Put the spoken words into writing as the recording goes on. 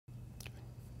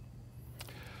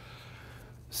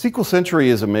SQL Century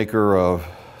is a maker of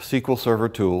SQL Server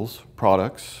tools,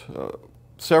 products,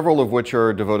 several of which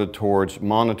are devoted towards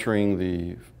monitoring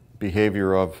the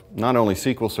behavior of not only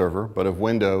SQL Server, but of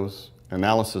Windows,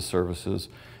 analysis services,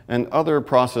 and other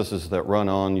processes that run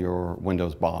on your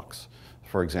Windows box.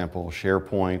 For example,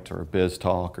 SharePoint or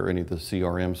BizTalk or any of the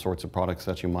CRM sorts of products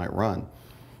that you might run.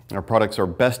 Our products are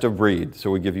best of breed,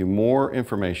 so we give you more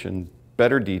information,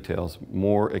 better details,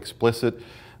 more explicit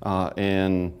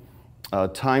and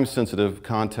time-sensitive,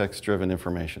 context-driven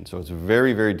information. So it's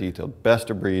very, very detailed, best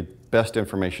of breed, best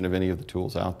information of any of the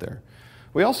tools out there.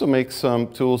 We also make some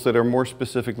tools that are more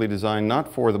specifically designed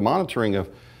not for the monitoring of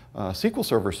SQL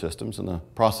Server systems and the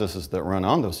processes that run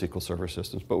on those SQL Server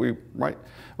systems, but we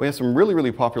have some really,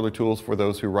 really popular tools for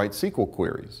those who write SQL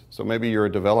queries. So maybe you're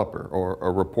a developer or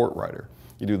a report writer.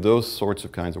 You do those sorts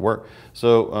of kinds of work.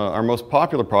 So our most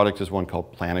popular product is one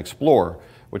called Plan Explorer,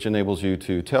 which enables you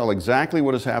to tell exactly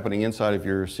what is happening inside of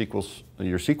your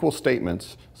SQL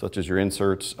statements, such as your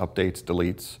inserts, updates,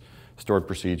 deletes, stored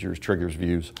procedures, triggers,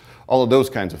 views, all of those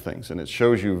kinds of things. And it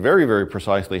shows you very, very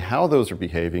precisely how those are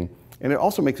behaving. And it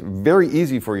also makes it very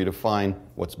easy for you to find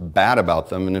what's bad about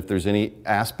them and if there's any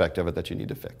aspect of it that you need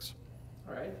to fix.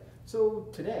 All right. So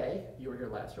today, you were here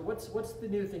last year. What's the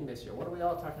new thing this year? What are we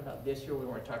all talking about this year we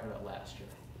weren't talking about last year?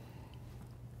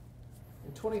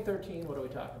 In 2013, what are we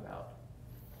talking about?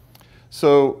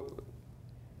 So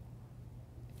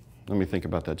let me think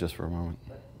about that just for a moment.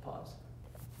 Pause.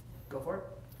 Go for it.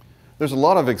 There's a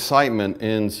lot of excitement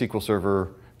in SQL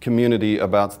Server community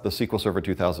about the SQL Server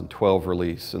 2012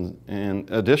 release.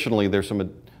 And additionally, there's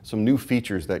some new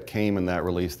features that came in that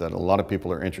release that a lot of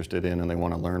people are interested in and they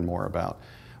want to learn more about.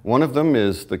 One of them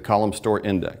is the column store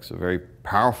index, a very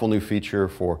powerful new feature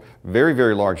for very,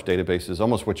 very large databases,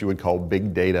 almost what you would call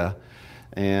big data.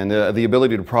 And the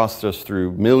ability to process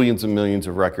through millions and millions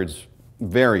of records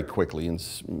very quickly in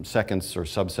seconds or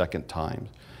sub-second times,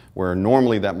 where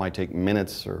normally that might take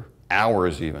minutes or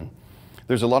hours even.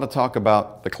 There's a lot of talk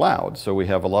about the cloud. So we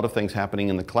have a lot of things happening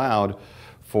in the cloud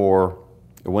for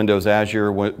Windows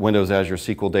Azure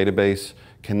SQL database,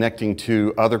 connecting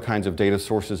to other kinds of data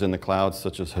sources in the cloud,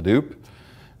 such as Hadoop.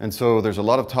 And so there's a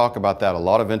lot of talk about that, a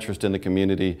lot of interest in the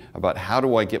community about how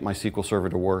do I get my SQL Server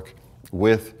to work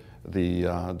with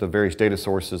the various data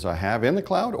sources I have in the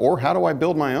cloud, or how do I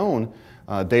build my own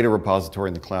data repository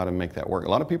in the cloud and make that work. A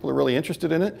lot of people are really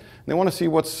interested in it. And they want to see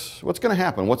what's going to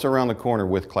happen, what's around the corner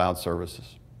with cloud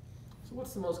services. So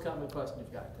what's the most common question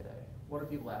you've got today? What are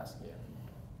people asking you?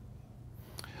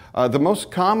 The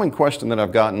most common question that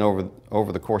I've gotten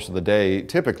over the course of the day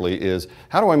typically is,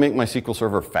 how do I make my SQL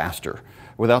Server faster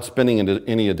without spending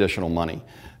any additional money?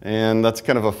 And that's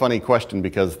kind of a funny question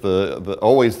because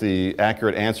always the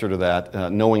accurate answer to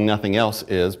that, knowing nothing else,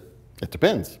 is it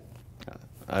depends.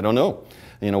 I don't know.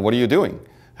 What are you doing?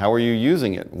 How are you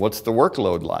using it? What's the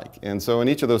workload like? And so in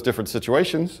each of those different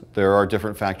situations, there are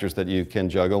different factors that you can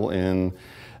juggle. And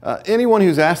anyone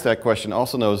who's asked that question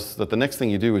also knows that the next thing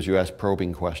you do is you ask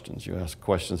probing questions. You ask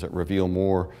questions that reveal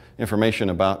more information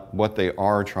about what they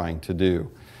are trying to do.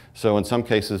 So in some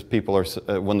cases, people are,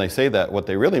 when they say that, what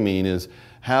they really mean is,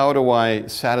 how do I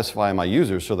satisfy my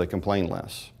users so they complain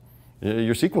less?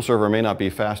 Your SQL Server may not be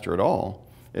faster at all.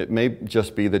 It may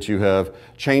just be that you have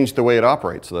changed the way it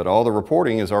operates so that all the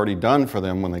reporting is already done for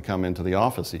them when they come into the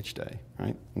office each day,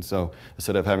 right? And so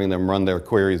instead of having them run their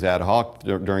queries ad hoc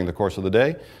during the course of the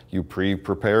day, you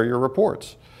prepare your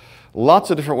reports.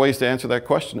 Lots of different ways to answer that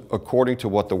question according to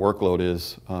what the workload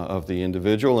is of the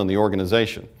individual and the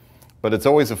organization. But it's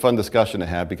always a fun discussion to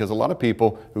have because a lot of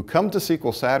people who come to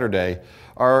SQL Saturday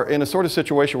are in a sort of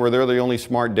situation where they're the only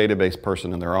smart database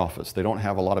person in their office. They don't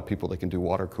have a lot of people they can do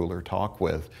water cooler talk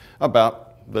with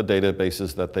about the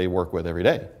databases that they work with every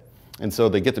day. And so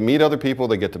they get to meet other people,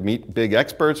 they get to meet big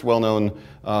experts, well-known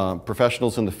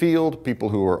professionals in the field, people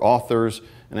who are authors,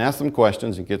 and ask them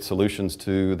questions and get solutions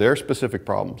to their specific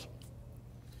problems.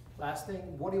 Last thing,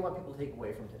 what do you want people to take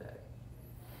away from today?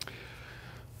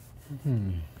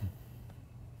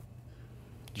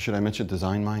 Should I mention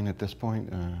DesignMind at this point?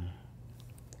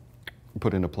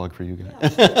 Put in a plug for you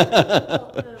guys. Yeah,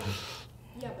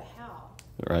 but how?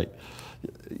 Right.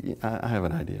 I have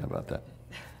an idea about that.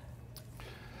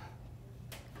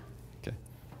 Okay.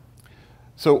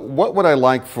 So what would I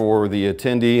like for the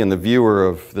attendee and the viewer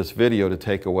of this video to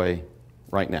take away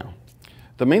right now?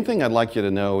 The main thing I'd like you to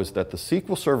know is that the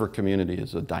SQL Server community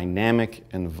is a dynamic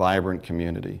and vibrant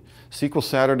community. SQL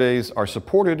Saturdays are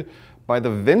supported by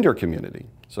the vendor community.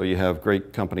 So you have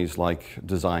great companies like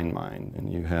DesignMind,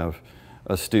 and you have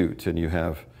Astute, and you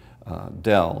have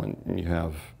Dell, and you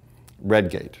have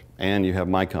Redgate, and you have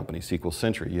my company, SQL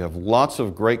Century. You have lots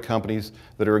of great companies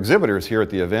that are exhibitors here at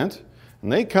the event,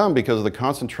 and they come because of the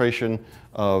concentration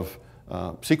of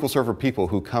SQL Server people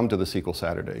who come to the SQL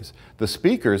Saturdays. The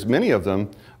speakers, many of them,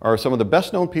 are some of the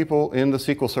best known people in the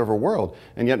SQL Server world,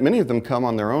 and yet many of them come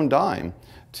on their own dime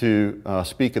to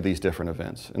speak at these different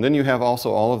events. And then you have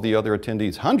also all of the other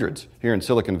attendees, hundreds here in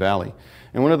Silicon Valley.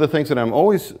 And one of the things that I'm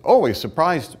always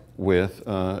surprised with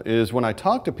is when I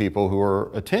talk to people who are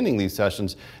attending these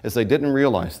sessions is they didn't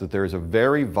realize that there is a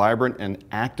very vibrant and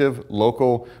active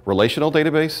local relational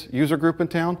database user group in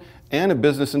town and a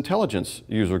business intelligence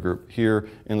user group here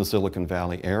in the Silicon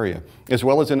Valley area, as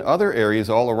well as in other areas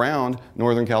all around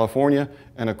Northern California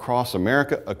and across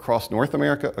America, across North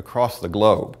America, across the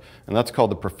globe. And that's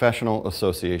called the Professional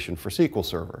Association for SQL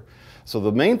Server. So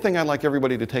the main thing I'd like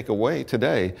everybody to take away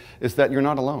today is that you're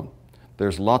not alone.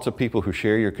 There's lots of people who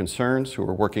share your concerns, who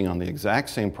are working on the exact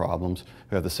same problems,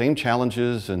 who have the same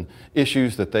challenges and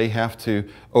issues that they have to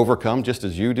overcome just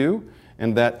as you do,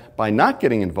 and that by not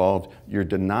getting involved, you're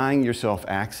denying yourself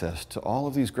access to all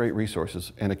of these great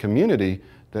resources and a community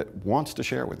that wants to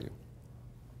share with you.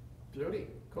 Beauty,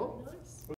 cool.